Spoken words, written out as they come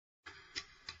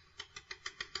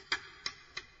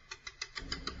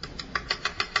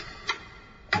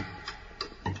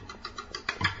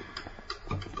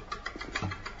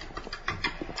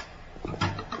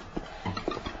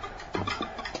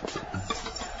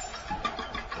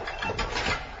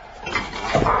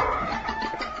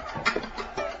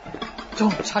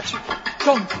Don't touch it.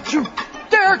 Don't you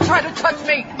dare try to touch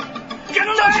me. Get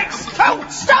a look!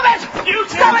 Don't! Stop it! You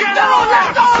two Stop it! get No! out!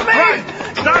 Let go of me! Right.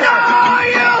 No!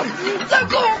 You! Let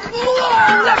go!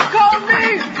 Let go of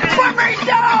me! Put me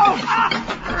down!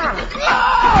 No!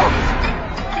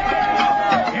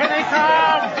 Here they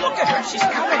come! Look at her, she's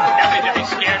coming. Nothing to be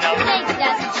scared of. Naked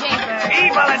as a chamber.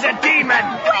 Evil as a demon!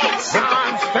 Witch!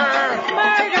 Monster!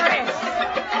 Murderess!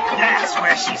 That's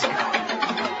where she's going.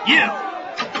 You,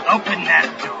 open that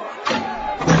door.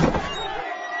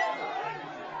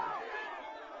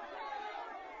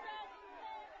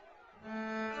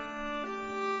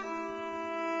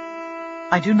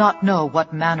 I do not know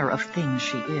what manner of thing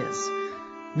she is.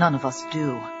 None of us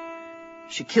do.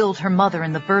 She killed her mother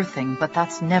in the birthing, but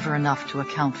that's never enough to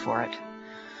account for it.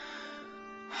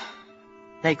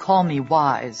 They call me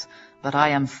wise, but I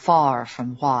am far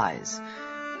from wise.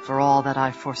 For all that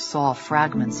I foresaw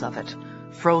fragments of it,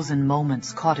 frozen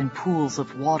moments caught in pools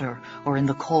of water or in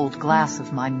the cold glass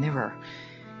of my mirror.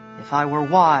 If I were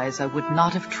wise, I would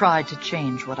not have tried to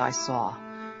change what I saw.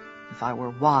 If I were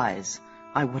wise,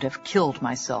 I would have killed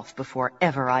myself before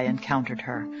ever I encountered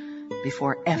her,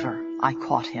 before ever I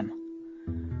caught him.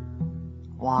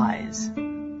 Wise,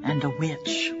 and a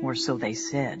witch, or so they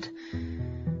said.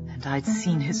 And I'd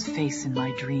seen his face in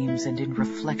my dreams and in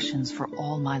reflections for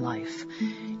all my life.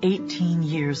 18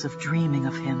 years of dreaming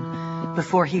of him,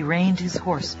 before he reined his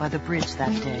horse by the bridge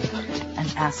that day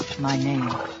and asked my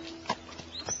name.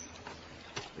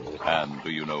 And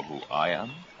do you know who I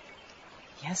am?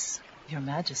 Yes, Your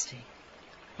Majesty.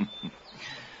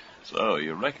 So,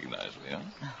 you recognize me,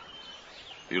 huh?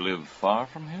 Do you live far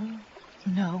from here?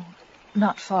 No,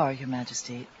 not far, Your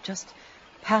Majesty. Just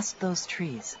past those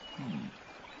trees.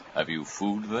 Have you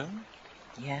food there?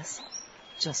 Yes,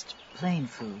 just plain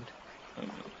food.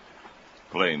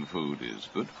 Plain food is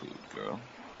good food, girl.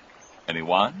 Any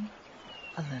wine?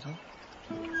 A little.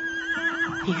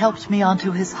 He helped me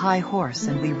onto his high horse,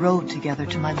 and we rode together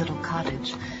to my little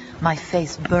cottage, my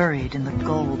face buried in the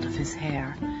gold of his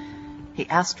hair. He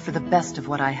asked for the best of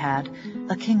what I had,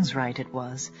 a king's right it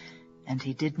was, and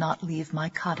he did not leave my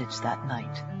cottage that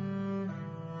night.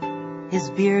 His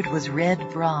beard was red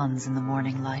bronze in the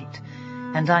morning light,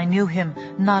 and I knew him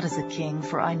not as a king,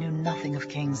 for I knew nothing of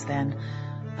kings then,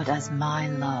 but as my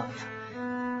love.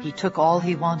 He took all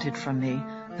he wanted from me,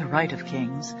 the right of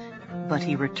kings, but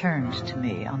he returned to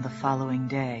me on the following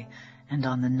day, and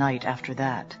on the night after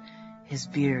that, his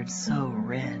beard so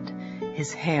red,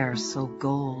 his hair so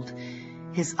gold,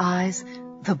 his eyes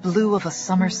the blue of a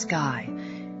summer sky,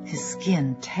 his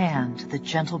skin tanned to the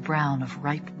gentle brown of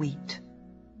ripe wheat.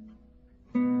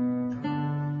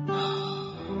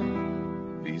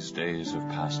 These days have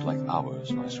passed like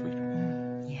hours, my sweet.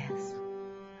 Yes.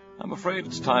 I'm afraid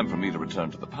it's time for me to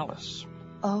return to the palace.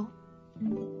 Oh?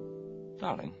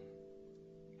 Darling,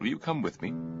 will you come with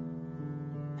me?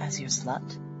 As your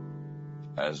slut?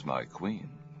 As my queen.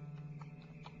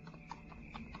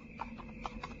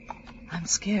 I'm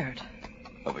scared.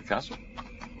 Of the castle?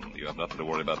 You have nothing to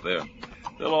worry about there.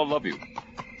 They'll all love you.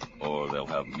 Or they'll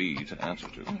have me to answer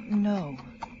to. No.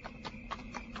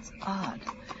 It's odd.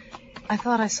 I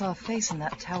thought I saw a face in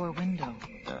that tower window.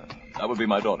 That would be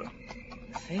my daughter.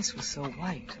 The face was so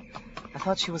white. I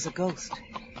thought she was a ghost.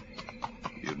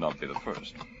 You'd not be the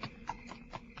first.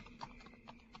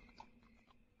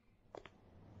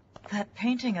 That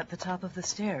painting at the top of the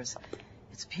stairs.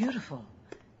 It's beautiful.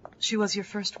 She was your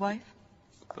first wife?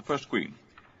 The first queen.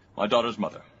 My daughter's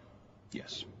mother.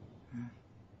 Yes.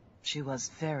 She was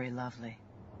very lovely.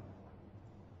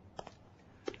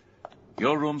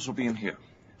 Your rooms will be in here.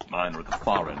 Mine are at the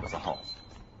far end of the hall.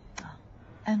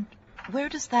 And where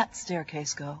does that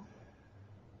staircase go?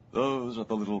 Those are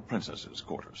the little princess's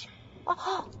quarters.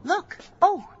 Oh, look.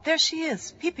 Oh, there she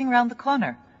is, peeping round the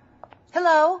corner.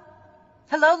 Hello?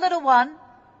 Hello, little one.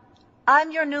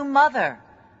 I'm your new mother.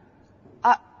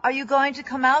 Are you going to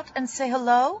come out and say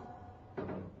hello?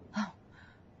 Oh,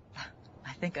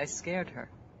 I think I scared her.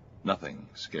 Nothing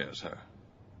scares her.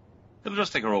 It'll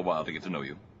just take her a while to get to know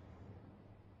you.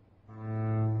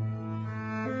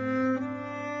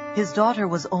 His daughter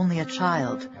was only a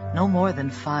child, no more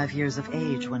than 5 years of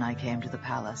age when I came to the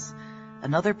palace.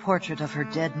 Another portrait of her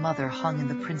dead mother hung in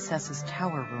the princess's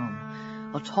tower room.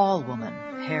 A tall woman,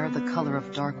 hair the color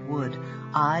of dark wood,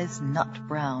 eyes nut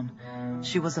brown.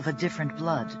 She was of a different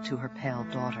blood to her pale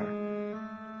daughter.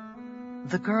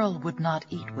 The girl would not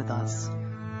eat with us.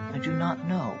 I do not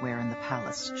know where in the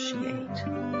palace she ate.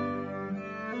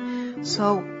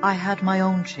 So I had my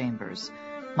own chambers.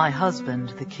 My husband,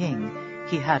 the king,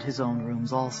 he had his own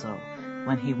rooms also.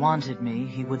 When he wanted me,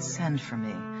 he would send for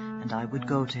me, and I would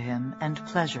go to him and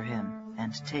pleasure him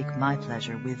and take my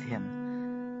pleasure with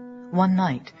him. One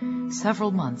night,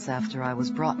 several months after I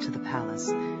was brought to the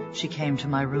palace, she came to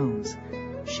my rooms.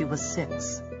 She was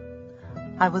 6.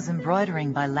 I was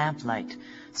embroidering by lamplight,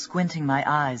 squinting my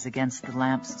eyes against the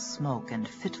lamp's smoke and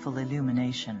fitful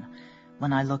illumination.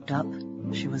 When I looked up,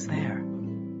 she was there.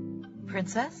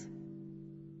 "Princess?"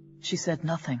 She said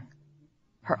nothing.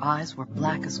 Her eyes were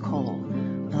black as coal,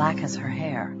 black as her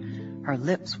hair. Her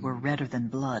lips were redder than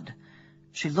blood.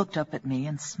 She looked up at me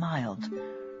and smiled.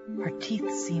 Her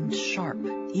teeth seemed sharp,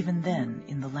 even then,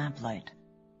 in the lamplight.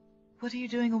 "What are you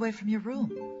doing away from your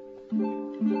room?"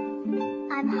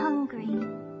 I'm hungry.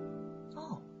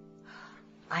 "Oh,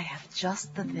 I have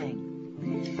just the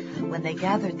thing. When they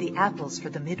gathered the apples for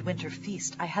the midwinter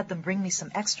feast, I had them bring me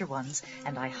some extra ones,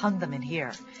 and I hung them in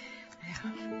here.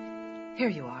 Here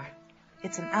you are.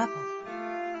 It's an apple."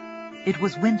 It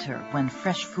was winter, when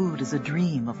fresh food is a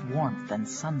dream of warmth and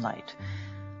sunlight.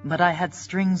 But I had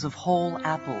strings of whole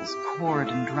apples, cored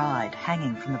and dried,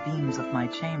 hanging from the beams of my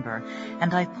chamber,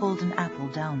 and I pulled an apple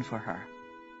down for her.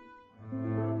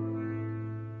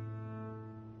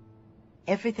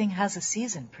 "Everything has a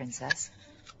season, Princess.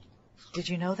 Did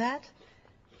you know that?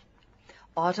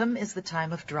 Autumn is the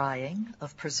time of drying,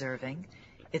 of preserving.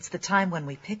 It's the time when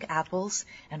we pick apples,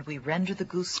 and we render the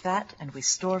goose fat, and we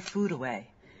store food away.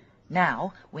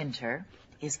 Now, winter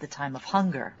is the time of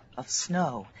hunger, of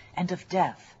snow, and of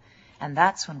death, and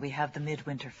that's when we have the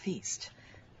midwinter feast.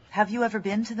 Have you ever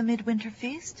been to the midwinter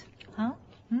feast? Huh?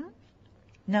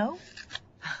 No?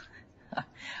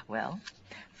 Well,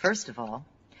 first of all,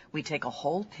 we take a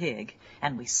whole pig,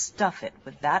 and we stuff it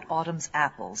with that autumn's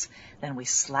apples. Then we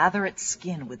slather its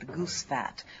skin with goose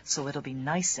fat, so it'll be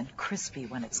nice and crispy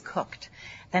when it's cooked.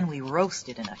 Then we roast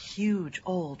it in a huge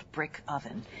old brick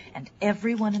oven, and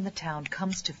everyone in the town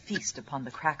comes to feast upon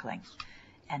the crackling.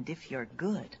 And if you're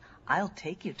good, I'll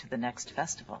take you to the next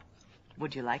festival.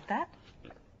 Would you like that?"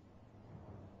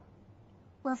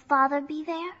 Will Father be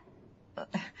there?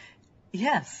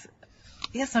 Yes.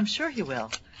 Yes, I'm sure he will.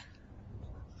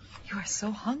 You are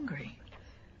so hungry.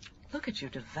 Look at you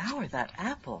devour that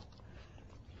apple.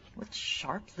 What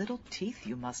sharp little teeth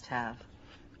you must have.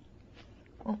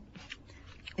 Well,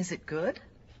 is it good?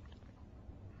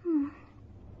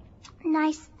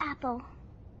 Nice apple.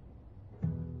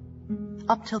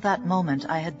 Up till that moment,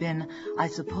 I had been, I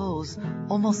suppose,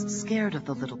 almost scared of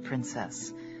the little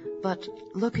princess. But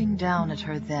looking down at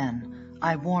her then,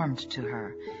 I warmed to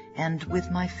her, and with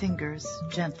my fingers,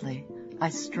 gently, I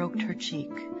stroked her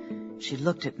cheek. She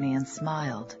looked at me and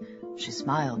smiled. She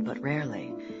smiled but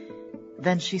rarely.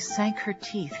 Then she sank her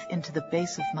teeth into the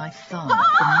base of my thumb, the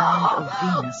mound of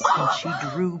Venus, and she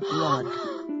drew blood.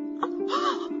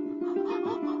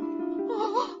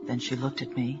 Then she looked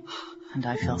at me, and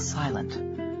I fell silent.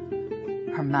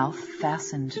 Her mouth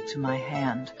fastened to my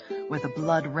hand, where the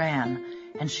blood ran,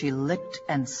 and she licked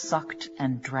and sucked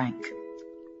and drank.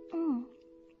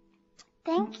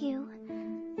 Thank you.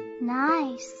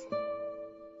 Nice.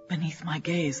 Beneath my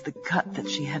gaze, the cut that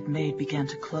she had made began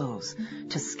to close,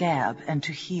 to scab, and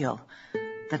to heal.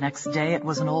 The next day it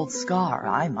was an old scar.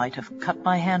 I might have cut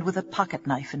my hand with a pocket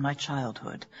knife in my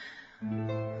childhood.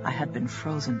 I had been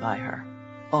frozen by her,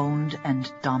 owned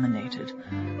and dominated.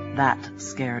 That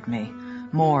scared me,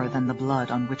 more than the blood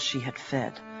on which she had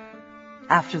fed.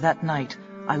 After that night,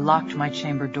 I locked my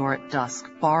chamber door at dusk,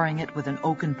 barring it with an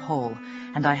oaken pole,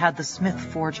 and I had the smith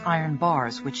forge iron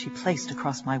bars, which he placed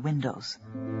across my windows.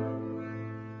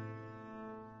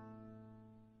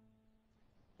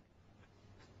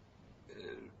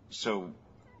 So,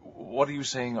 what are you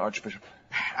saying, Archbishop?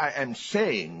 I am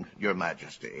saying, Your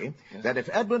Majesty, that if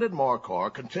Edmund and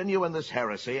Morcor continue in this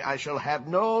heresy, I shall have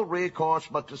no recourse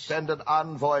but to send an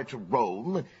envoy to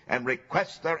Rome and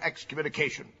request their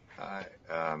excommunication.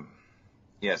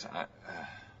 Yes,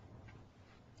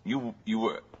 you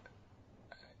were...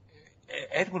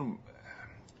 Edwin...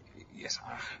 Yes,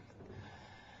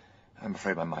 I'm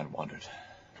afraid my mind wandered.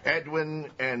 Edwin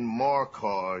and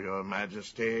Morcor, Your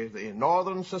Majesty, the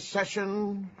Northern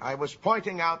Secession. I was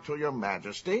pointing out to Your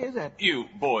Majesty that... You,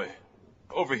 boy,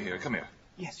 over here, come here.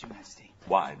 Yes, Your Majesty.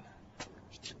 Wine.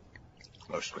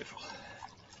 Most grateful.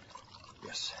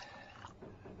 Yes.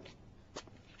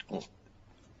 Oh.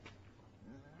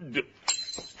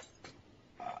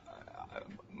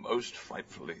 Most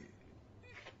frightfully.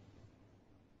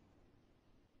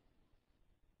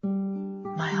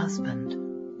 My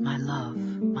husband, my love,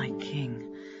 my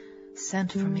king,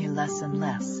 sent for me less and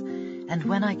less, and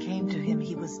when I came to him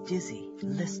he was dizzy,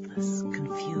 listless,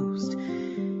 confused.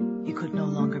 He could no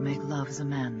longer make love as a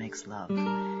man makes love,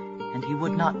 and he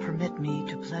would not permit me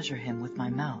to pleasure him with my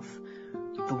mouth,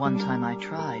 The one time I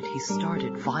tried, he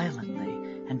started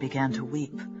violently and began to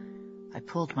weep. I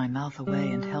pulled my mouth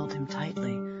away and held him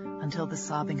tightly until the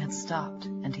sobbing had stopped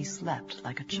and he slept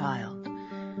like a child.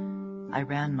 I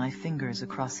ran my fingers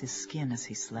across his skin as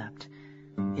he slept.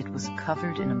 It was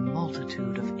covered in a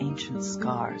multitude of ancient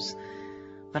scars,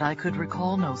 but I could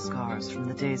recall no scars from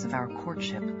the days of our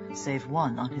courtship, save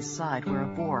one on his side where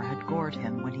a boar had gored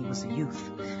him when he was a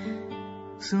youth.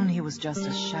 Soon he was just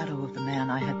a shadow of the man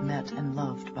I had met and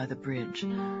loved by the bridge.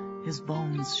 His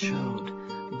bones showed,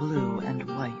 blue and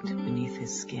white beneath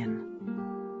his skin.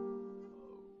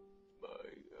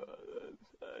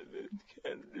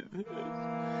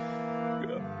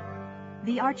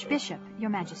 The Archbishop, Your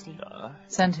Majesty.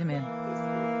 Send him in.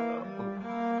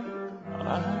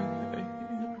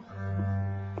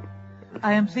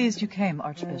 I am pleased you came,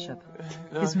 Archbishop.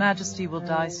 His Majesty will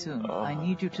die soon. I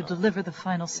need you to deliver the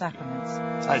final sacraments.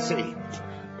 I see.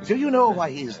 Do you know why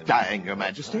he's dying, Your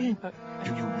Majesty?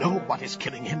 Do you know what is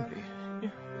killing him?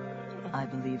 I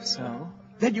believe so.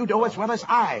 Then you know as well as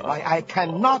I why I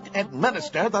cannot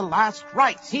administer the last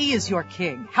rites. He is your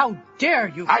king. How dare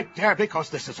you? I dare because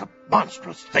this is a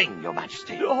monstrous thing, Your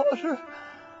Majesty. Daughter,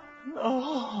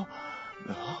 no,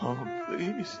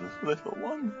 please, little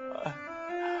one.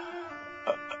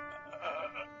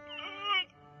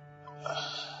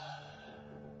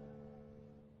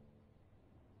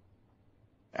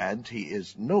 And he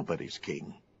is nobody's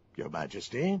king, Your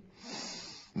Majesty.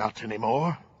 Not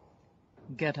anymore.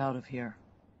 Get out of here.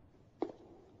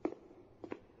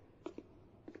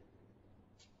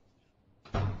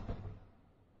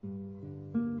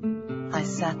 I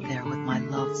sat there with my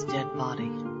love's dead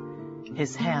body.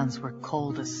 His hands were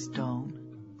cold as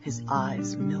stone, his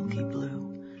eyes milky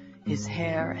blue, his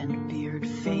hair and beard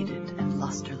faded and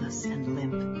lusterless and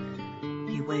limp.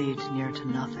 He weighed near to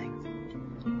nothing.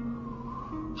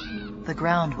 The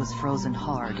ground was frozen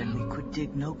hard, and we could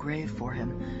dig no grave for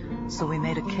him, so we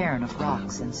made a cairn of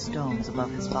rocks and stones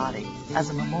above his body, as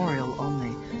a memorial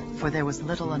only, for there was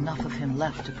little enough of him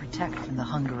left to protect from the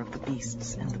hunger of the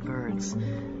beasts and the birds.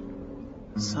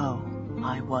 So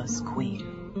I was queen.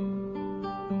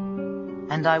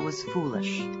 And I was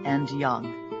foolish and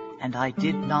young, and I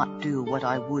did not do what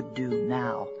I would do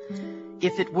now.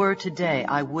 If it were today,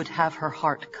 I would have her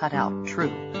heart cut out,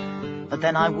 true. But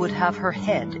then I would have her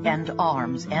head and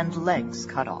arms and legs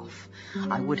cut off.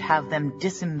 I would have them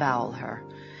disembowel her.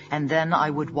 And then I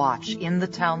would watch in the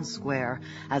town square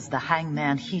as the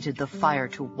hangman heated the fire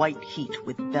to white heat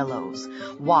with bellows.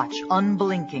 Watch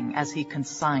unblinking as he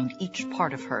consigned each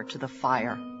part of her to the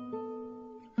fire.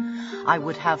 I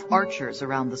would have archers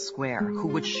around the square who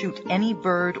would shoot any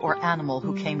bird or animal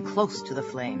who came close to the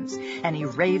flames, any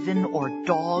raven or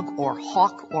dog or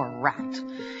hawk or rat.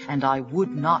 And I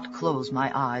would not close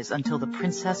my eyes until the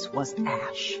princess was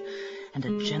ash, and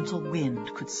a gentle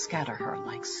wind could scatter her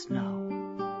like snow.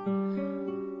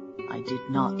 I did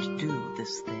not do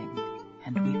this thing,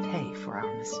 and we pay for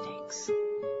our mistakes.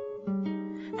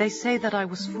 They say that I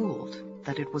was fooled,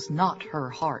 that it was not her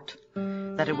heart,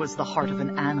 that it was the heart of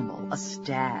an animal, a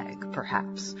stag,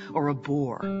 perhaps, or a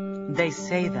boar. They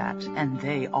say that, and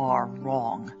they are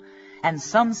wrong. And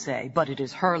some say, but it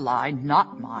is her lie,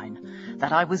 not mine,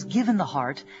 that I was given the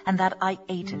heart, and that I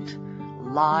ate it.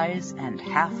 Lies and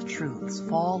half-truths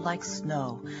fall like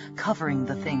snow, covering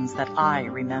the things that I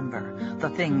remember, the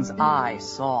things I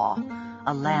saw.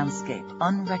 A landscape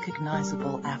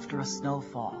unrecognizable after a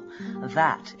snowfall.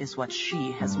 That is what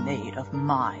she has made of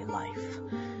my life.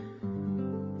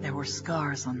 There were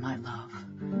scars on my love,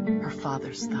 her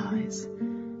father's thighs,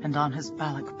 and on his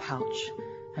Balak pouch,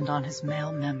 and on his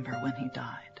male member when he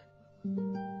died.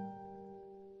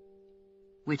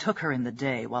 We took her in the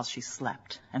day while she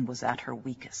slept and was at her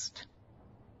weakest.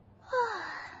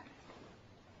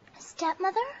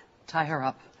 Stepmother? Tie her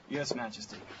up. Yes,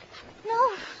 Majesty.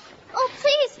 No. Oh,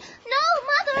 please. No,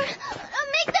 Mother.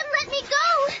 Make them let me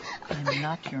go. I'm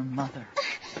not your mother.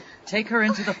 Take her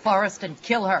into the forest and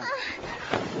kill her.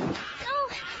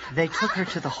 No. They took her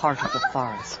to the heart of the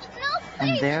forest,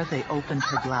 and there they opened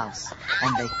her blouse,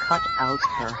 and they cut out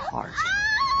her heart,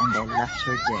 and they left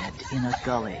her dead in a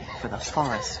gully for the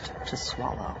forest to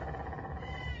swallow.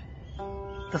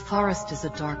 The forest is a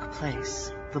dark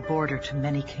place, the border to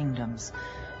many kingdoms.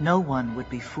 No one would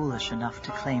be foolish enough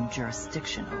to claim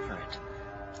jurisdiction over it.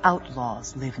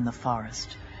 Outlaws live in the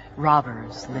forest.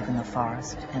 Robbers live in the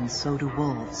forest, and so do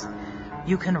wolves.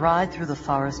 You can ride through the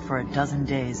forest for 12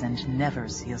 days and never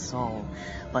see a soul,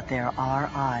 but there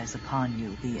are eyes upon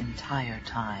you the entire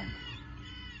time.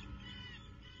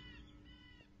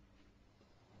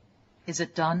 Is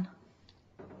it done?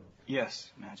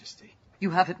 Yes, Majesty.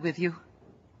 You have it with you?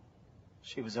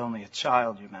 She was only a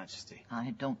child, Your Majesty.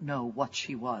 I don't know what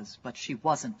she was, but she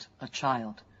wasn't a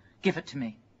child. Give it to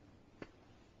me.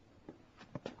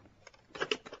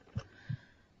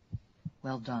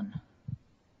 Well done.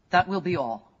 That will be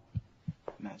all.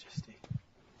 Majesty.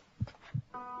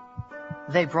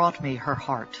 They brought me her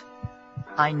heart.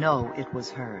 I know it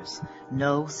was hers.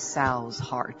 No sow's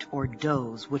heart or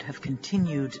doe's would have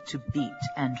continued to beat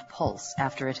and pulse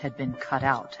after it had been cut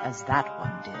out as that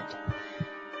one did.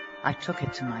 I took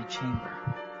it to my chamber.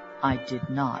 I did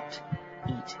not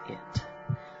eat it.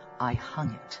 I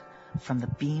hung it from the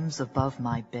beams above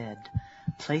my bed,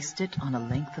 placed it on a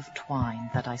length of twine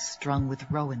that I strung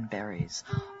with rowan berries,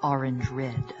 orange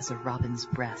red as a robin's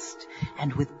breast,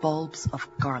 and with bulbs of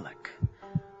garlic.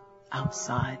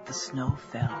 Outside the snow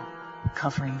fell,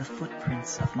 covering the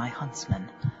footprints of my huntsmen,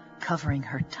 covering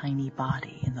her tiny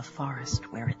body in the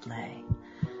forest where it lay.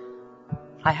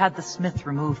 I had the smith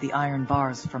remove the iron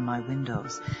bars from my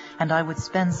windows, and I would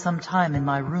spend some time in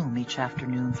my room each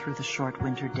afternoon through the short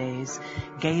winter days,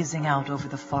 gazing out over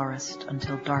the forest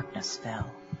until darkness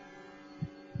fell.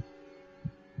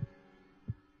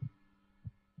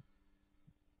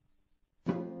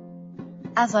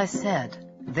 As I said,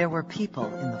 there were people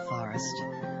in the forest.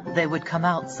 They would come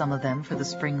out, some of them, for the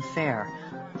spring fair.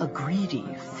 A greedy,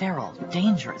 feral,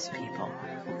 dangerous people.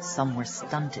 Some were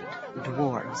stunted,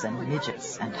 dwarves and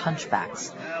midgets and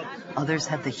hunchbacks. Others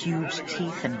had the huge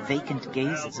teeth and vacant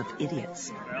gazes of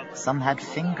idiots. Some had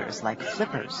fingers like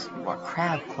flippers or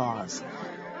crab claws.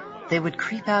 They would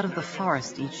creep out of the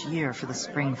forest each year for the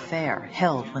spring fair,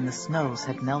 held when the snows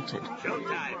had melted.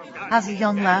 As a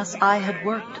young lass, I had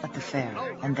worked at the fair,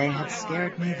 and they had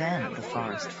scared me then, the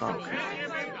forest folk.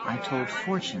 I told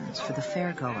fortunes for the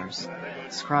fairgoers,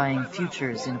 scrying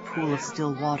futures in a pool of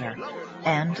still water,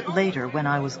 and later, when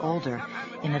I was older,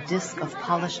 in a disk of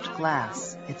polished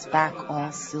glass, its back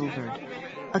all silvered,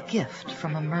 a gift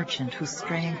from a merchant whose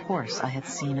straying horse I had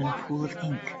seen in a pool of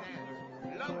ink.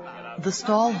 The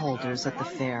stall holders at the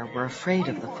fair were afraid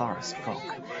of the forest folk.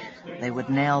 They would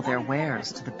nail their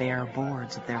wares to the bare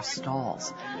boards of their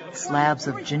stalls. Slabs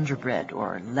of gingerbread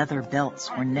or leather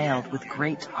belts were nailed with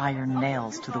great iron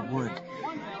nails to the wood.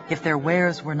 If their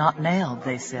wares were not nailed,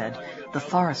 they said, the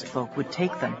forest folk would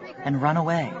take them and run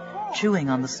away, chewing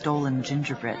on the stolen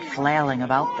gingerbread, flailing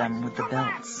about them with the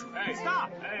belts. Hey, stop!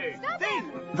 Hey, thief!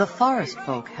 The forest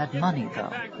folk had money,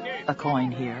 though. A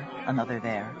coin here, another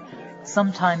there,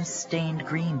 sometimes stained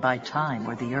green by time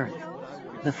or the earth,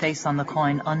 the face on the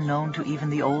coin unknown to even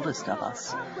the oldest of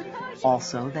us.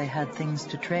 Also, they had things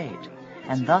to trade,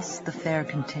 and thus the fair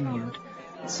continued,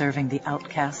 serving the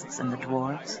outcasts and the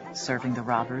dwarves, serving the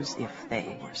robbers, if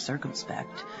they were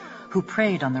circumspect, who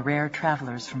preyed on the rare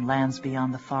travelers from lands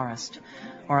beyond the forest,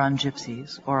 or on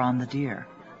gypsies, or on the deer.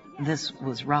 This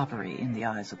was robbery in the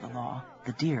eyes of the law.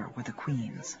 The deer were the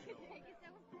queens.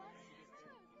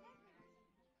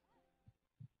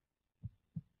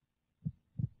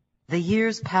 The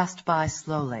years passed by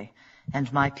slowly,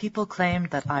 and my people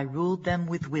claimed that I ruled them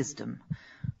with wisdom.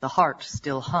 The heart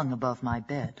still hung above my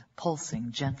bed,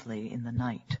 pulsing gently in the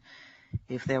night.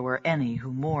 If there were any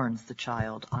who mourned the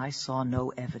child, I saw no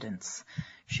evidence.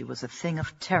 She was a thing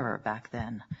of terror back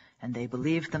then, and they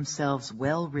believed themselves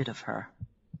well rid of her.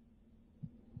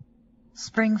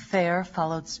 Spring fair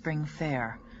followed spring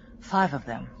fair, 5 of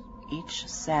them, each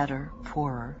sadder,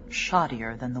 poorer,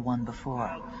 shoddier than the one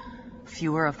before.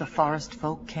 Fewer of the forest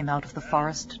folk came out of the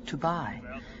forest to buy.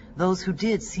 Those who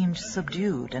did seemed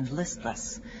subdued and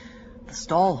listless. The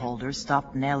stall holders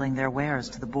stopped nailing their wares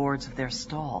to the boards of their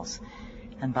stalls,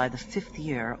 and by the 5th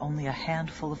year only a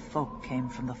handful of folk came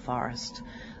from the forest,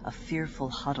 a fearful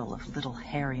huddle of little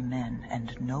hairy men,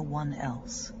 and no one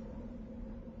else.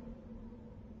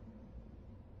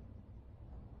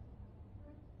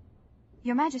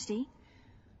 Your Majesty,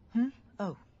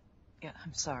 Oh, yeah,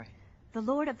 I'm sorry. the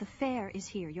Lord of the Fair is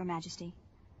here, Your Majesty.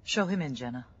 Show him in,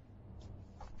 Jenna.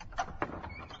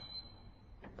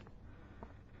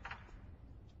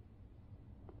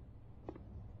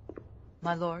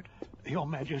 My lord, Your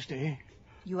Majesty.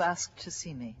 you asked to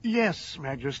see me. Yes,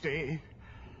 Majesty.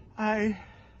 I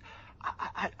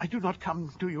do not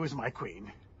come to you as my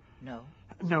queen. No.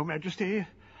 No, Majesty.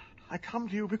 I come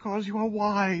to you because you are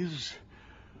wise.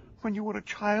 When you were a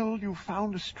child, you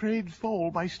found a strayed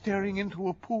foal by staring into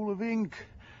a pool of ink.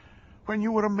 When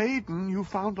you were a maiden, you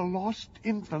found a lost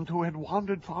infant who had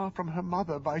wandered far from her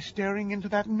mother by staring into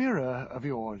that mirror of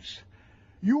yours.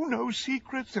 You know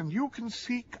secrets, and you can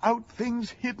seek out things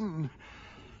hidden.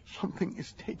 Something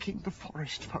is taking the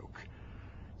forest folk.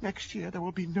 Next year there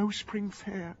will be no spring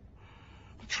fair.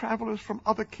 The travelers from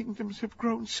other kingdoms have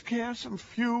grown scarce and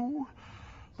few.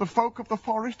 The folk of the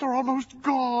forest are almost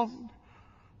gone.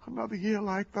 Another year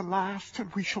like the last,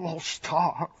 and we shall all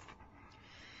starve.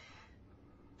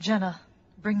 Jenna,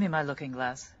 bring me my looking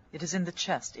glass. It is in the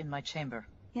chest in my chamber.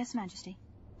 Yes, Majesty.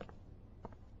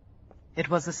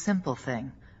 It was a simple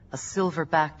thing, a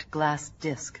silver-backed glass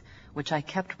disc, which I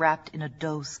kept wrapped in a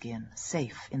doe skin,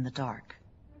 safe in the dark.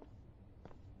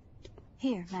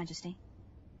 Here, Majesty.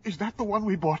 Is that the one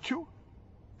we bought you?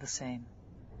 The same.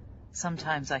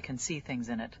 Sometimes I can see things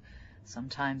in it.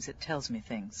 Sometimes it tells me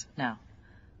things. Now,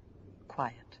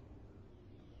 quiet.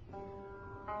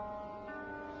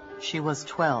 She was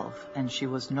 12, and she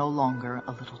was no longer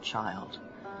a little child.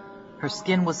 Her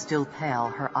skin was still pale,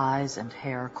 her eyes and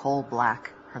hair coal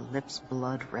black, her lips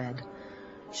blood red.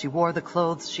 She wore the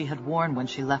clothes she had worn when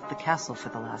she left the castle for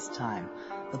the last time,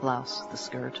 the blouse, the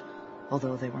skirt,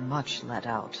 although they were much let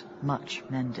out, much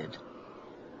mended.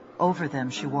 Over them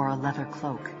she wore a leather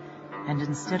cloak, and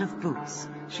instead of boots,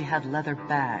 she had leather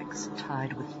bags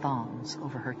tied with thongs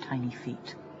over her tiny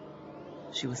feet.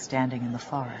 She was standing in the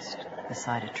forest,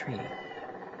 beside a tree.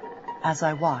 As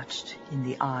I watched, in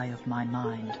the eye of my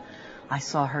mind, I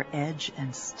saw her edge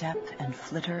and step and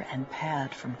flitter and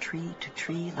pad from tree to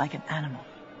tree like an animal,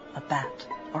 a bat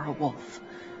or a wolf.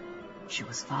 She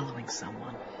was following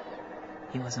someone.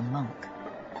 He was a monk.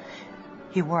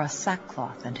 He wore a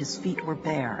sackcloth, and his feet were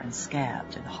bare and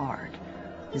scabbed and hard.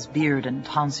 His beard and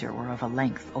tonsure were of a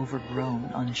length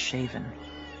overgrown, unshaven.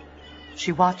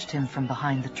 She watched him from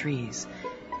behind the trees.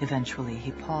 Eventually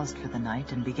he paused for the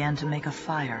night and began to make a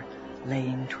fire,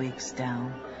 laying twigs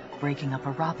down, breaking up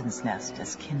a robin's nest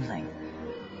as kindling.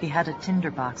 He had a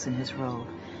tinderbox in his robe,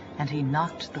 and he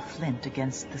knocked the flint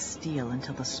against the steel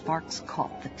until the sparks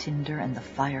caught the tinder and the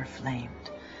fire flamed.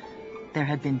 There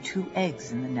had been 2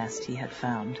 eggs in the nest he had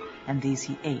found, and these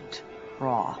he ate,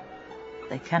 raw.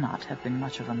 They cannot have been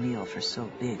much of a meal for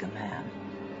so big a man.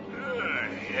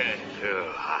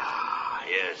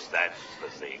 Yes, that's the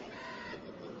thing.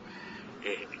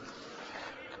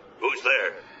 Who's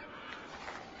there?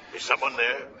 Is someone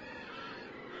there?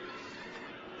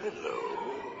 Hello.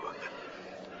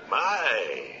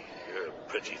 My, you're a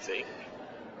pretty thing.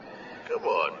 Come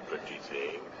on, pretty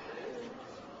thing.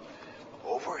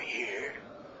 Over here.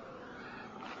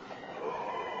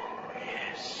 Oh,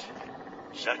 yes.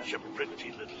 Such a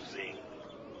pretty little thing.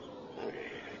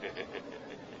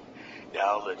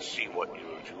 Now let's see what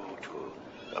you'll do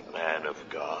to a man of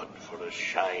God for a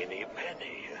shiny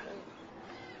penny.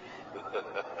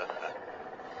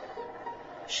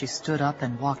 She stood up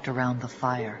and walked around the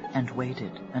fire and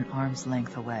waited an arm's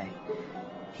length away.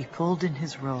 He pulled in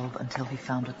his robe until he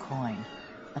found a coin,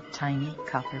 a tiny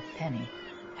copper penny,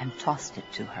 and tossed it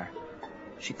to her.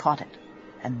 She caught it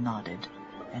and nodded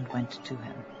and went to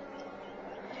him.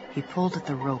 He pulled at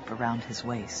the rope around his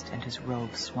waist, and his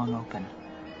robe swung open.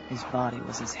 His body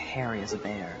was as hairy as a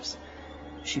bear's.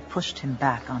 She pushed him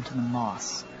back onto the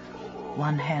moss.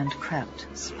 One hand crept,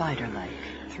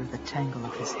 spider-like, through the tangle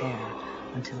of his hair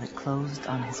until it closed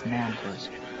on his manhood.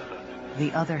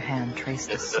 The other hand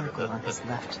traced a circle on his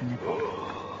left nipple.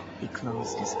 He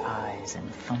closed his eyes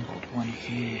and fumbled one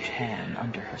huge hand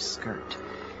under her skirt.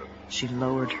 She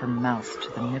lowered her mouth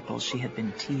to the nipple she had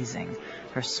been teasing,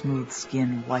 her smooth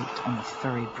skin white on the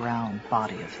furry brown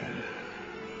body of him.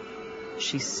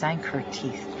 She sank her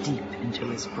teeth deep into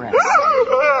his breast.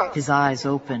 His eyes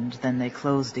opened, then they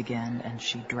closed again, and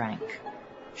she drank.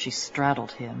 She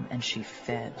straddled him, and she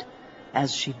fed.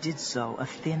 As she did so, a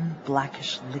thin,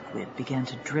 blackish liquid began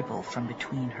to dribble from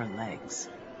between her legs.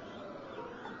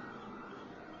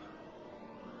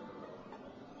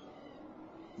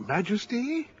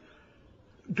 Majesty?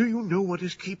 Do you know what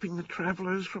is keeping the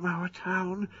travelers from our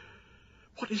town?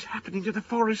 What is happening to the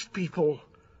forest people?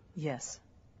 Yes,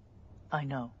 I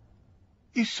know.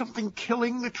 Is something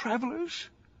killing the travelers?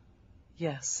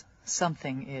 Yes,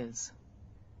 something is.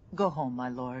 Go home, my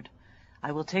lord.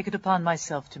 I will take it upon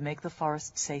myself to make the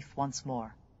forest safe once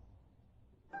more.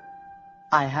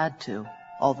 I had to,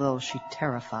 although she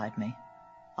terrified me.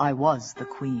 I was the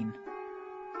queen.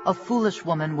 A foolish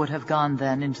woman would have gone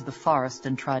then into the forest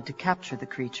and tried to capture the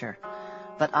creature,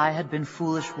 but I had been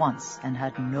foolish once and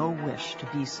had no wish to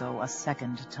be so a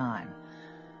second time.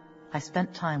 I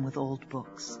spent time with old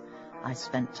books. I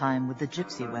spent time with the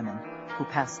gypsy women who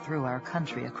passed through our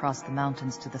country across the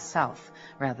mountains to the south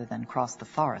rather than cross the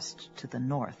forest to the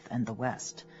north and the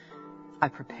west. I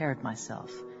prepared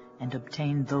myself and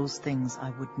obtained those things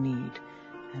I would need,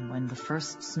 and when the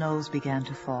first snows began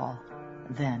to fall,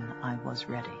 then I was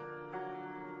ready.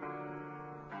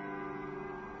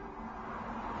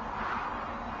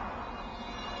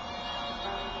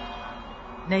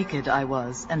 Naked I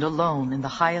was, and alone in the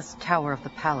highest tower of the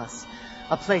palace,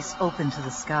 A place open to the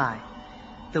sky.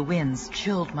 The winds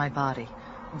chilled my body.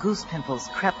 Goose pimples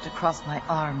crept across my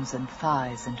arms and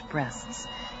thighs and breasts.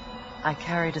 I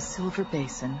carried a silver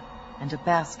basin and a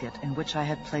basket in which I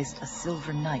had placed a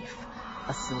silver knife,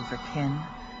 a silver pin,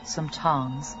 some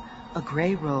tongs, a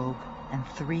gray robe, and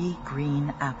 3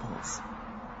 green apples.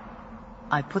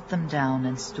 I put them down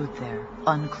and stood there,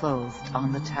 unclothed,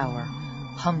 on the tower,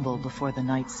 humble before the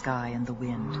night sky and the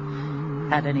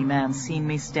wind. Had any man seen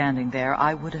me standing there,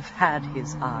 I would have had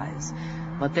his eyes,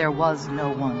 but there was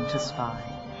no one to spy.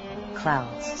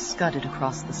 Clouds scudded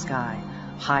across the sky,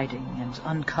 hiding and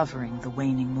uncovering the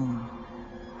waning moon.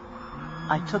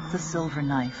 I took the silver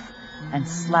knife and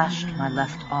slashed my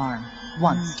left arm,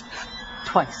 once,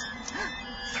 twice,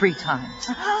 3 times.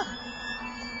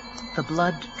 The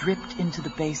blood dripped into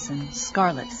the basin,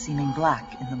 scarlet seeming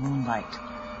black in the moonlight.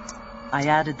 I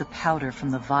added the powder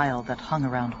from the vial that hung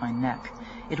around my neck.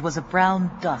 It was a brown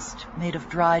dust made of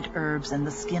dried herbs and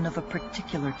the skin of a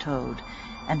particular toad,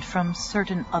 and from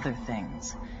certain other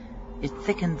things. It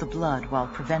thickened the blood while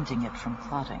preventing it from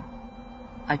clotting.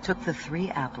 I took the 3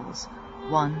 apples,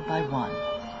 one by one,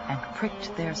 and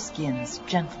pricked their skins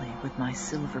gently with my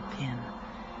silver pin.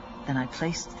 Then I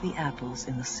placed the apples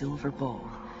in the silver bowl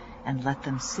and let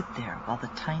them sit there while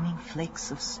the tiny flakes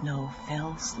of snow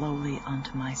fell slowly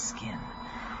onto my skin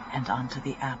and onto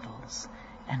the apples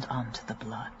and onto the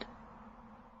blood.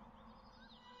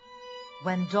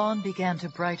 When dawn began to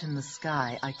brighten the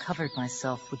sky, I covered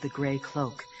myself with the gray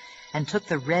cloak and took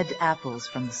the red apples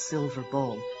from the silver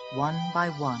bowl, one by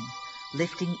one,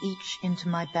 lifting each into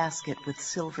my basket with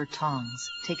silver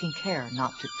tongs, taking care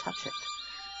not to touch it.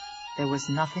 There was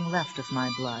nothing left of my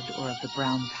blood or of the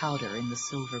brown powder in the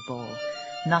silver bowl,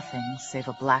 nothing save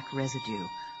a black residue,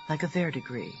 like a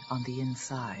verdigris on the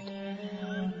inside.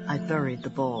 I buried the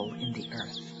bowl in the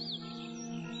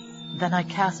earth. Then I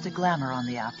cast a glamour on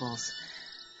the apples,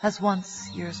 as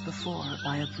once, years before,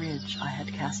 by a bridge I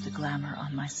had cast a glamour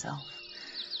on myself.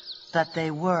 That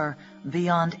they were,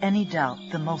 beyond any doubt,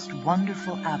 the most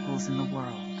wonderful apples in the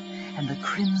world, and the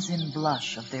crimson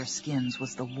blush of their skins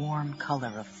was the warm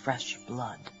color of fresh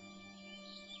blood.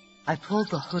 I pulled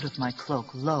the hood of my cloak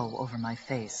low over my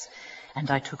face, and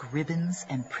I took ribbons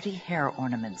and pretty hair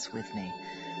ornaments with me,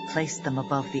 placed them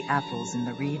above the apples in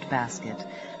the reed basket,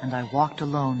 and I walked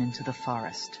alone into the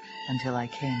forest until I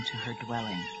came to her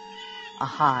dwelling, a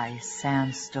high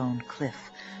sandstone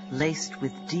cliff laced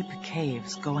with deep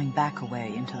caves going back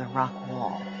away into the rock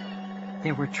wall.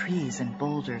 There were trees and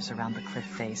boulders around the cliff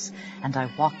face, and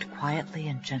I walked quietly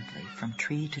and gently from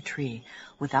tree to tree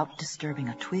without disturbing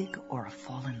a twig or a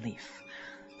fallen leaf.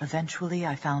 Eventually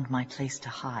I found my place to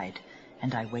hide,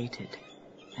 and I waited,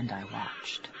 and I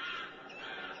watched.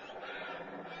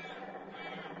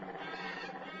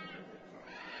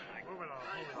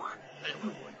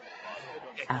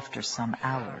 After some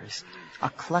hours, a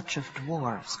clutch of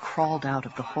dwarves crawled out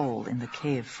of the hole in the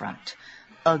cave front.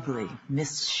 Ugly,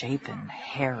 misshapen,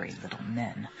 hairy little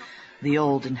men, the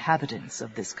old inhabitants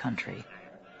of this country.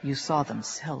 You saw them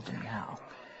seldom now.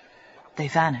 They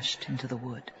vanished into the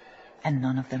wood, and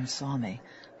none of them saw me,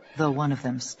 though one of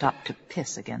them stopped to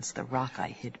piss against the rock I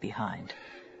hid behind.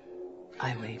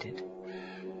 I waited.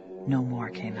 No more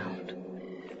came out.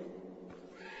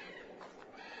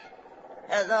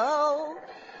 Hello?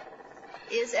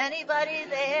 Is anybody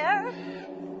there?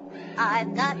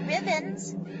 I've got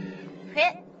ribbons.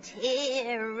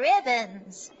 Pretty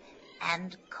ribbons.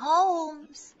 And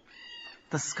combs.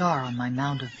 The scar on my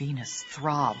mound of Venus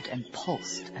throbbed and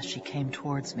pulsed as she came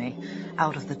towards me,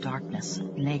 out of the darkness,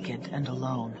 naked and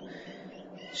alone.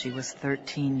 She was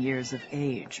 13 years of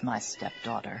age, my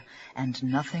stepdaughter, and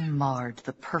nothing marred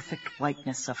the perfect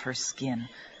whiteness of her skin,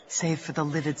 save for the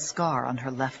livid scar on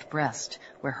her left breast,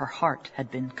 where her heart had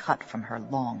been cut from her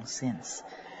long since.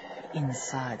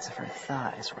 Insides of her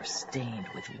thighs were stained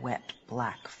with wet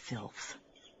black filth.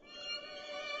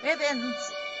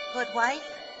 Ribbons, good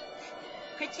wife.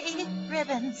 Pretty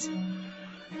ribbons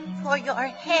for your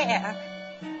hair.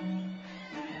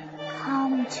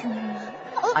 Come to me.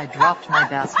 I dropped my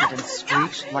basket and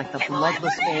screeched like the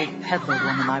bloodless old peddler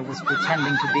woman I was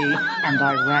pretending to be, and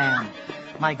I ran.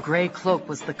 My gray cloak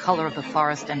was the color of the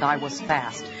forest, and I was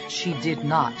fast. She did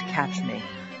not catch me.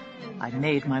 I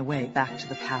made my way back to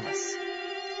the palace.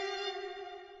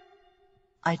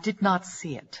 I did not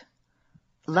see it.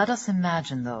 Let us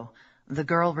imagine, though, the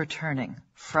girl returning,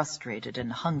 frustrated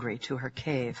and hungry, to her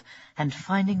cave, and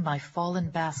finding my fallen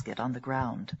basket on the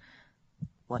ground.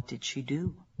 What did she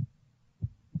do?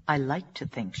 I like to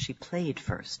think she played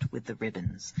first with the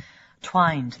ribbons,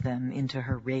 twined them into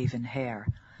her raven hair,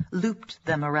 looped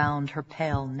them around her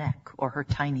pale neck or her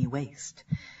tiny waist,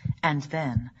 And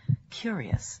then,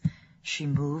 curious, she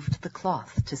moved the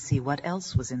cloth to see what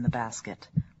else was in the basket,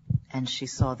 and she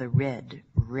saw the red,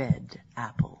 red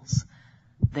apples.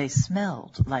 They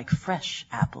smelled like fresh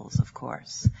apples, of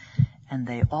course, and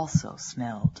they also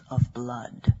smelled of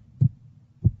blood.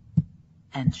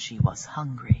 And she was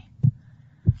hungry.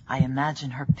 I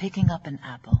imagine her picking up an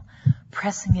apple,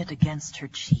 pressing it against her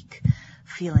cheek,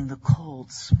 feeling the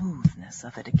cold smoothness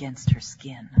of it against her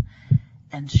skin,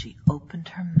 and she opened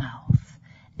her mouth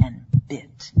and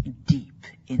bit deep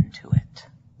into it.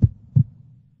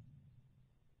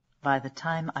 By the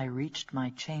time I reached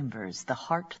my chambers, the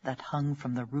heart that hung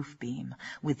from the roof beam,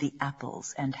 with the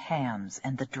apples and hams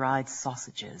and the dried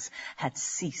sausages, had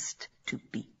ceased to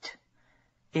beat.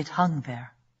 It hung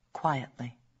there,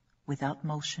 quietly, without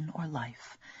motion or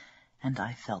life, and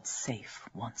I felt safe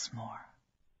once more.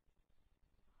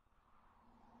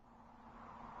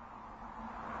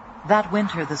 That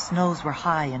winter the snows were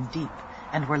high and deep,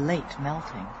 and were late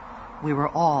melting. We were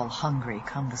all hungry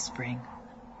come the spring.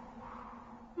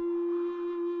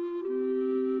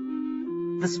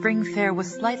 The spring fair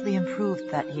was slightly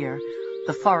improved that year.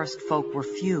 The forest folk were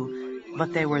few,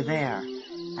 but they were there,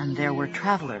 and there were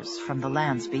travelers from the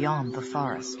lands beyond the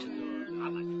forest.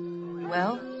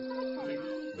 Well?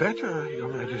 Better, Your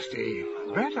Majesty,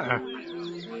 better.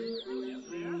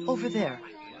 Over there,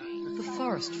 the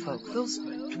forest folk, those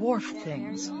dwarf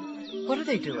things. What are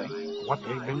they doing? What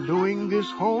they've been doing this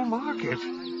whole market.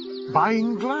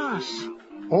 Buying glass.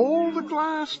 All the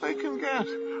glass they can get.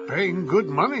 Paying good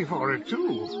money for it,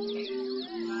 too.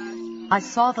 I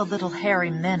saw the little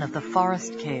hairy men of the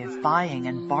forest cave buying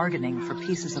and bargaining for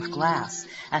pieces of glass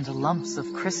and lumps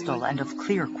of crystal and of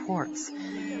clear quartz.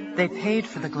 They paid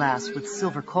for the glass with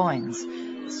silver coins,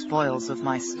 spoils of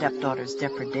my stepdaughter's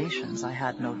depredations, I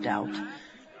had no doubt.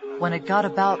 When it got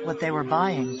about what they were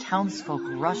buying, townsfolk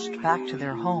rushed back to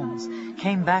their homes,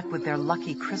 came back with their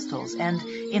lucky crystals, and,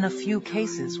 in a few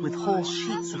cases, with whole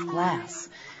sheets of glass.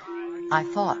 I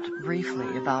thought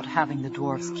briefly about having the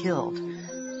dwarves killed,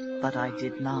 but I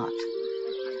did not.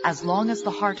 As long as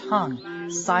the heart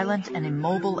hung, silent and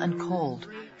immobile and cold,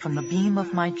 from the beam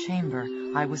of my chamber,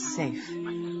 I was safe,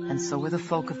 and so were the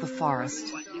folk of the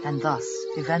forest, and thus,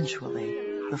 eventually,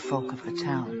 the folk of the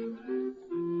town.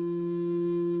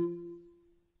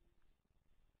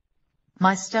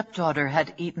 My stepdaughter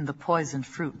had eaten the poisoned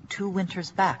fruit 2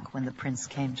 winters back when the prince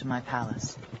came to my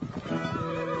palace.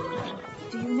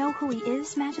 Do you know who he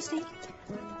is, Majesty?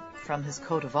 From his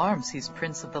coat of arms, he's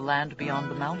prince of the land beyond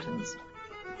the mountains.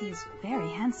 He's very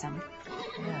handsome.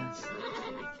 Yes,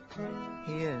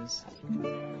 he is.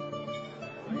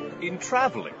 In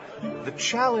traveling, the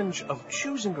challenge of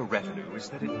choosing a retinue is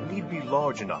that it need be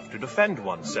large enough to defend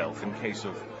oneself in case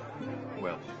of,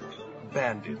 well,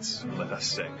 bandits, let us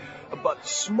say, but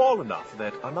small enough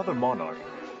that another monarch,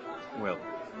 well,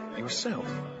 yourself,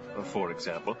 for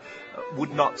example,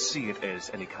 would not see it as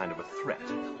any kind of a threat.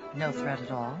 No threat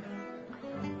at all?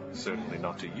 Certainly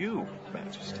not to you,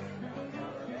 Majesty.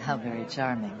 How very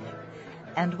charming.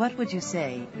 And what would you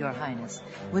say, Your Highness,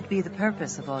 would be the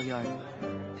purpose of all your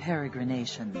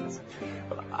peregrinations?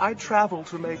 I travel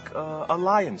to make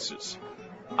alliances.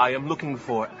 I am looking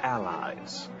for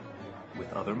allies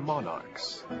with other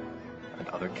monarchs and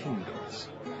other kingdoms.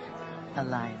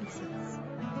 Alliances.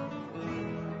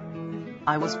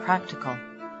 I was practical.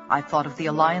 I thought of the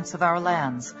alliance of our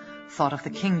lands, thought of the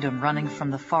kingdom running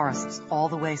from the forests all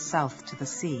the way south to the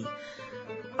sea.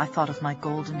 I thought of my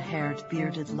golden-haired,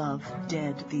 bearded love,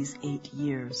 dead these 8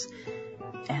 years.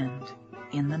 And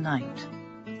in the night,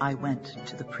 I went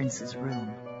to the prince's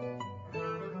room.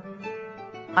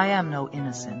 I am no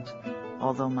innocent,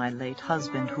 although my late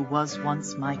husband, who was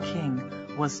once my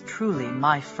king, was truly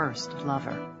my first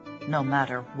lover, no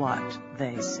matter what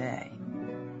they say.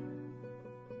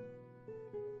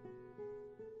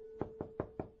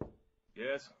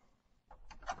 Yes?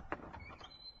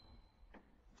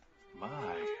 My,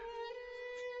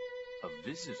 a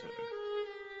visitor.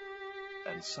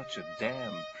 And such a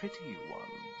damn pretty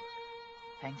one.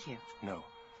 Thank you. No.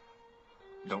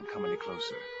 Don't come any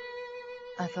closer.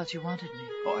 I thought you wanted me.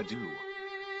 Oh, I do.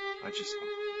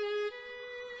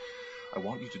 I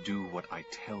want you to do what I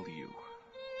tell you.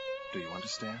 Do you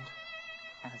understand?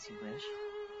 As you wish.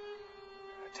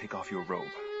 Take off your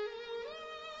robe.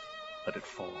 Let it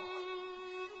fall.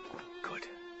 Good.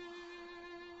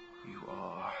 You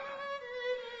are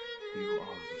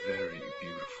very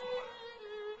beautiful.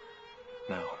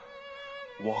 Now,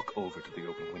 walk over to the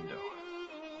open window.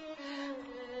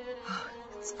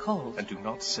 It's cold. And do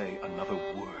not say another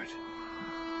word.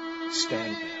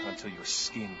 Stand there until your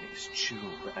skin is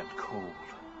chilled and cold.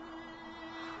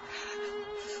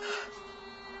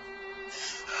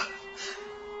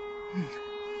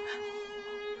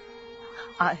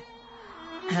 I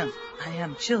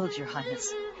am chilled, Your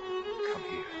Highness. Come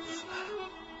here.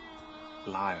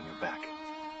 Lie on your back.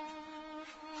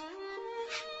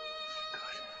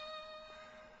 Good.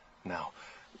 Now,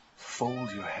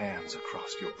 fold your hands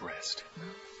across your breast.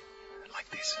 Like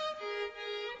this.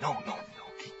 No.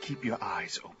 Keep your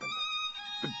eyes open.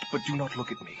 But do not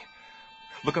look at me.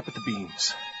 Look up at the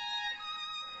beams.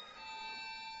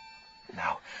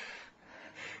 Now,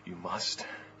 you must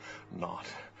not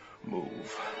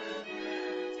move.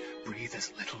 Breathe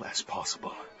as little as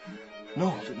possible.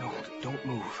 No, don't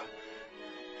move.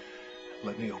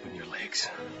 Let me open your legs.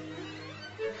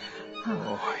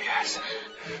 Oh, yes.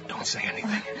 Don't say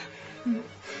anything.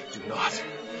 Do not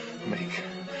make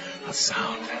a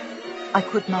sound. I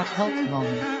could not help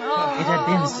moaning. It had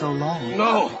been so long.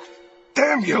 No!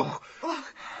 Damn you!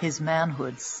 His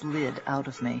manhood slid out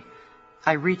of me.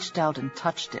 I reached out and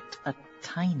touched it, a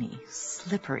tiny,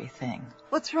 slippery thing.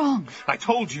 What's wrong? I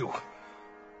told you.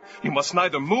 You must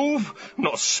neither move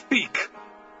nor speak.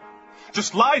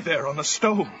 Just lie there on the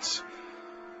stones.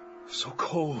 So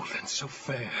cold and so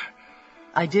fair.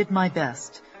 I did my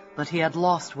best, but he had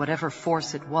lost whatever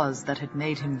force it was that had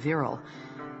made him virile.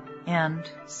 And,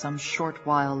 some short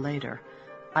while later,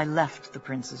 I left the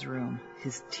prince's room,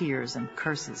 his tears and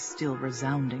curses still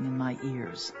resounding in my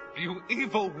ears. You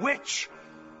evil witch!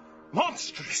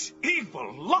 Monstrous,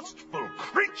 evil, lustful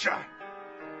creature!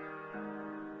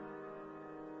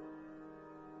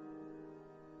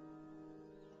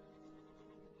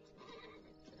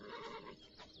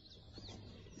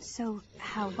 So,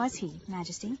 how was he,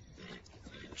 Majesty?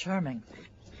 Charming.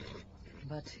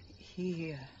 But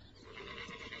he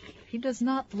does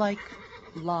not like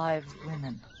live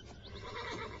women.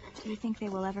 Do you think they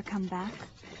will ever come back?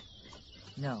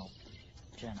 No,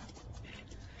 Jenna.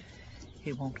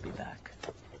 He won't be back.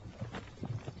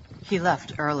 He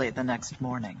left early the next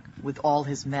morning with all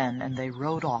his men, and they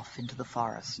rode off into the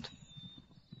forest.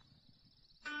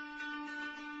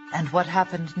 And what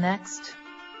happened next?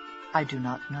 I do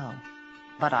not know,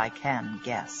 but I can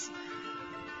guess.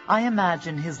 I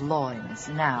imagine his loins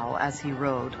now as he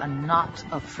rode, a knot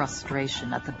of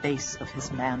frustration at the base of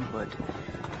his manhood.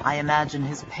 I imagine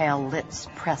his pale lips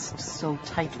pressed so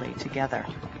tightly together.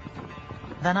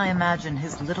 Then I imagine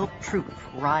his little troop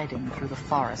riding through the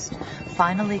forest,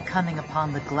 finally coming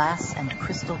upon the glass and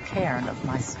crystal cairn of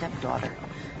my stepdaughter,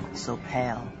 so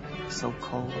pale, so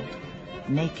cold,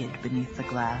 naked beneath the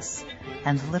glass,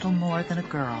 and little more than a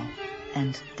girl,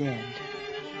 and dead.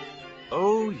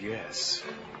 Oh, yes.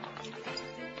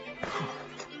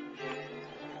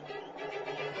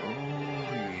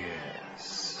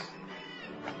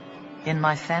 In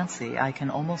my fancy, I can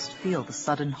almost feel the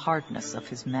sudden hardness of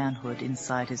his manhood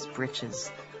inside his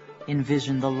breeches,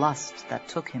 envision the lust that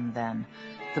took him then,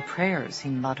 the prayers he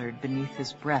muttered beneath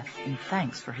his breath in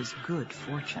thanks for his good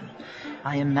fortune.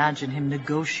 I imagine him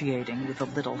negotiating with the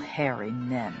little hairy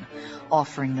men,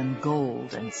 offering them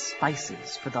gold and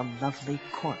spices for the lovely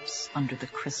corpse under the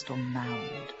crystal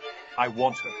mound. I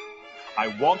want her. I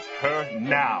want her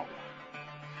now.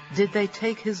 Did they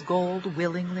take his gold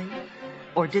willingly?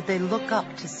 Or did they look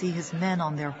up to see his men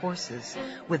on their horses,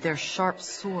 with their sharp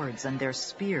swords and their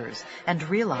spears, and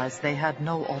realize they had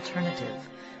no alternative?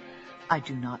 I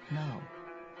do not know.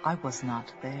 I was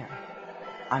not there.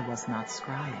 I was not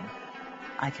scrying.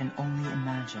 I can only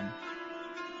imagine.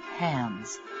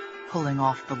 Hands pulling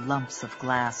off the lumps of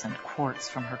glass and quartz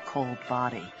from her cold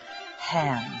body.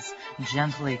 Hands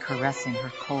gently caressing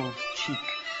her cold cheek,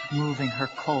 moving her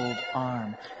cold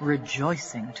arm,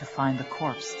 rejoicing to find the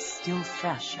corpse still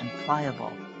fresh and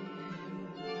pliable.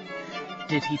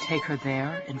 Did he take her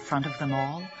there in front of them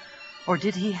all? Or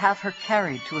did he have her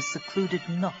carried to a secluded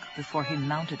nook before he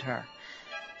mounted her?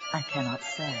 I cannot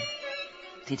say.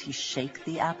 Did he shake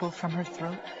the apple from her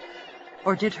throat?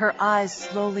 Or did her eyes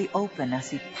slowly open as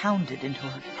he pounded into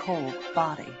her cold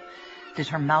body? Did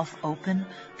her mouth open,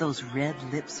 those red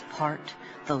lips part,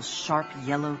 those sharp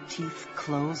yellow teeth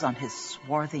close on his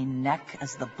swarthy neck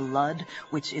as the blood,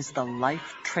 which is the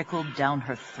life, trickled down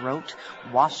her throat,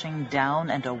 washing down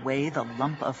and away the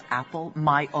lump of apple,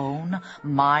 my own,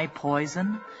 my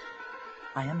poison?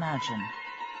 I imagine.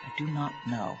 I do not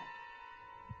know.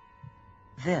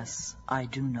 This I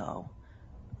do know.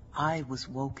 I was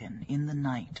woken in the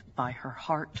night by her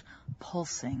heart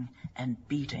pulsing and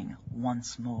beating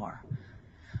once more.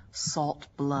 Salt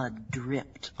blood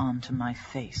dripped onto my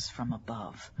face from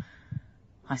above.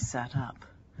 I sat up.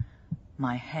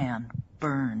 My hand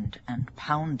burned and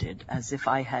pounded as if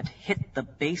I had hit the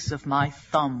base of my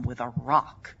thumb with a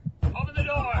rock. Open the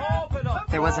door! Open up!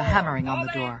 There was a hammering on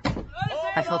the door.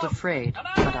 I felt afraid,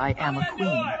 but I am a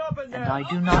queen, and I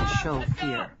do not show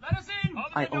fear.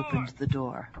 I opened the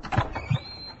door.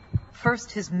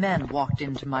 First his men walked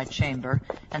into my chamber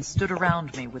and stood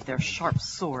around me with their sharp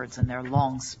swords and their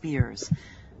long spears.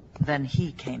 Then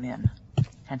he came in,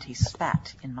 and he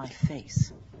spat in my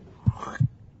face.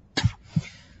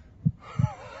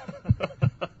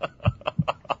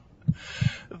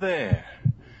 There,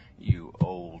 you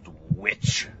old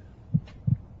witch.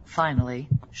 Finally,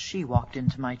 she walked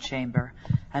into my chamber,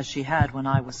 as she had when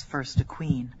I was first a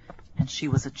queen, and she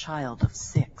was a child of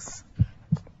 6.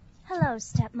 Hello,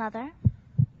 stepmother.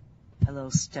 Hello,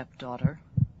 stepdaughter.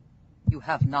 You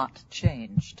have not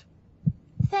changed.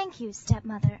 Thank you,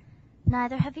 stepmother.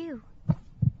 Neither have you.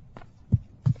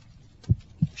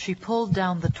 She pulled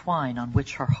down the twine on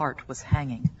which her heart was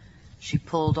hanging. She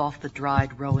pulled off the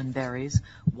dried rowan berries,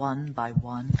 one by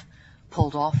one,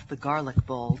 pulled off the garlic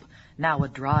bulb, now a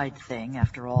dried thing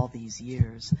after all these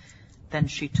years. Then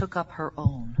she took up her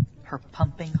own, her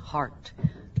pumping heart,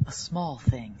 a small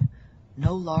thing,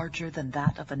 no larger than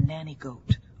that of a nanny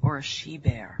goat or a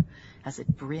she-bear, as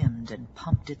it brimmed and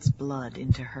pumped its blood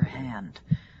into her hand.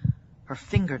 Her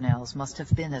fingernails must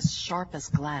have been as sharp as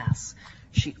glass.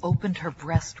 She opened her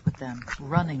breast with them,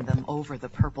 running them over the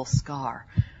purple scar.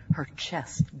 Her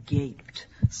chest gaped,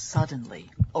 suddenly,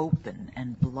 open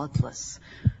and bloodless.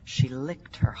 She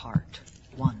licked her heart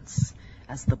once,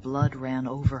 as the blood ran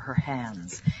over her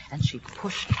hands, and she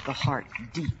pushed the heart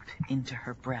deep into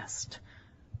her breast.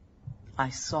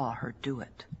 I saw her do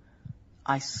it.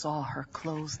 I saw her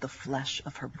close the flesh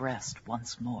of her breast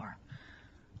once more.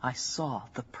 I saw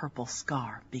the purple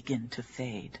scar begin to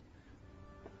fade.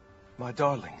 My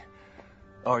darling,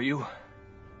 are you...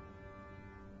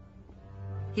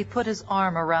 He put his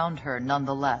arm around her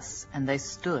nonetheless, and they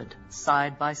stood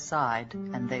side by side,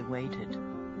 and they waited.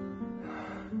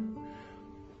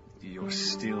 You're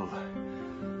still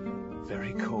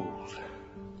very cold.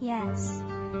 Yes,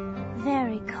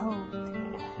 very cold.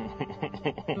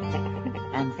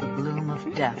 And the bloom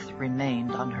of death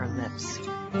remained on her lips,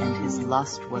 and his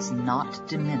lust was not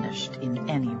diminished in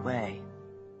any way.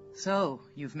 So,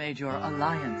 you've made your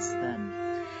alliance, then?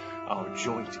 Our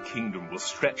joint kingdom will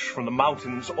stretch from the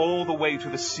mountains all the way to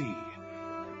the sea.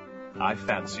 I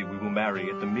fancy we will marry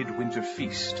at the midwinter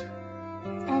feast.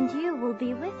 And you will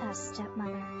be with us,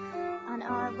 stepmother, on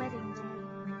our wedding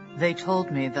day. They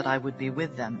told me that I would be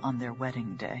with them on their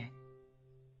wedding day.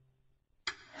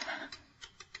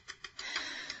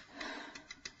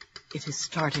 It is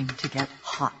starting to get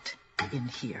hot in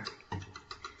here.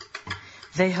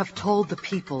 They have told the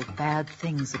people bad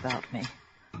things about me.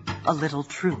 A little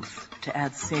truth to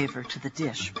add savor to the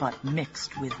dish, but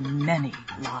mixed with many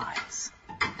lies.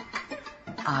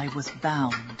 I was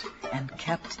bound and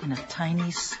kept in a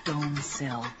tiny stone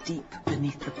cell deep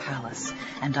beneath the palace,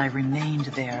 and I remained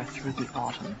there through the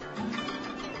autumn.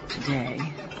 Today,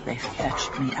 they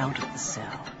fetched me out of the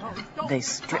cell. They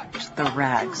stripped the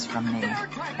rags from me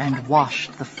and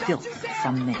washed the filth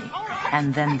from me.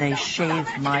 And then they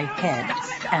shaved my head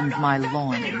and my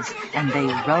loins, and they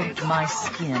rubbed my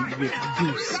skin with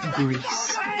goose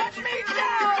grease.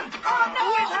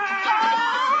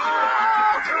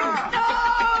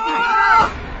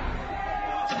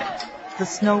 The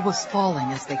snow was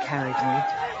falling as they carried me.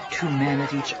 2 men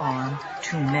at each arm,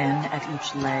 2 men at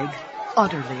each leg,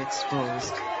 utterly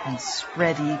exposed and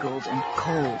spread-eagled and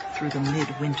cold through the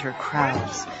midwinter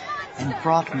crowds, and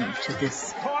brought me to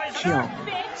this kiln.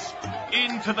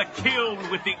 Into the kiln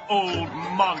with the old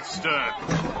monster!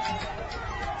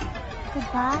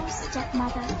 Goodbye,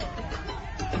 stepmother.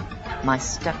 My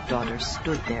stepdaughter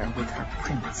stood there with her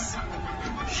prince.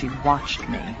 She watched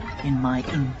me in my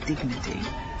indignity,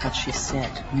 but she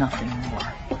said nothing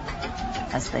more.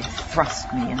 As they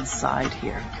thrust me inside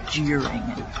here, jeering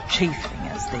and chafing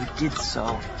as they did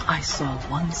so, I saw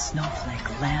one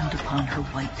snowflake land upon her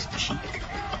white cheek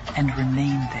and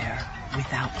remain there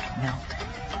without melting.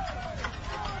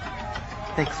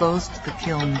 They closed the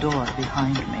kiln door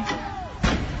behind me.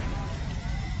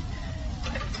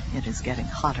 It is getting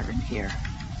hotter in here,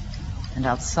 and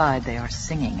outside they are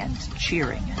singing and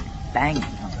cheering and banging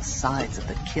on the sides of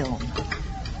the kiln.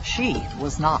 She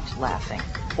was not laughing,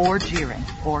 or jeering,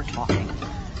 or talking.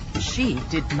 She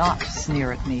did not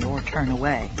sneer at me or turn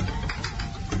away.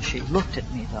 She looked at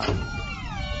me, though,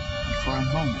 and for a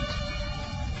moment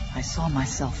I saw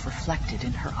myself reflected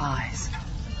in her eyes.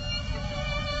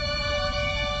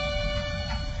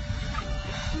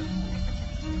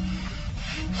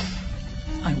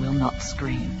 I will not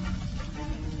scream.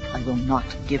 I will not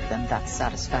give them that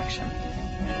satisfaction.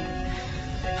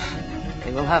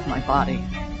 They will have my body,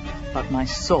 But my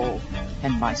soul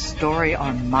and my story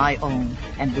are my own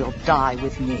and will die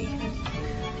with me.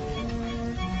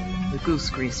 The goose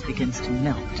grease begins to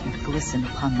melt and glisten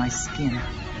upon my skin.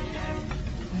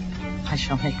 I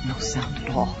shall make no sound at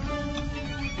all.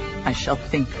 I shall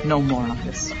think no more of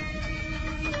this.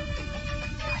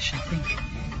 I shall think,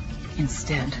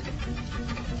 instead,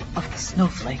 of the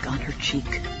snowflake on her cheek.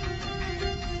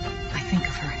 I think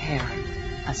of her hair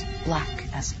as black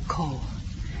as coal.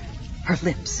 Her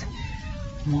lips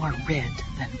more red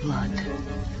than blood.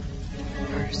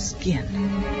 Her skin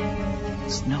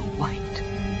snow white.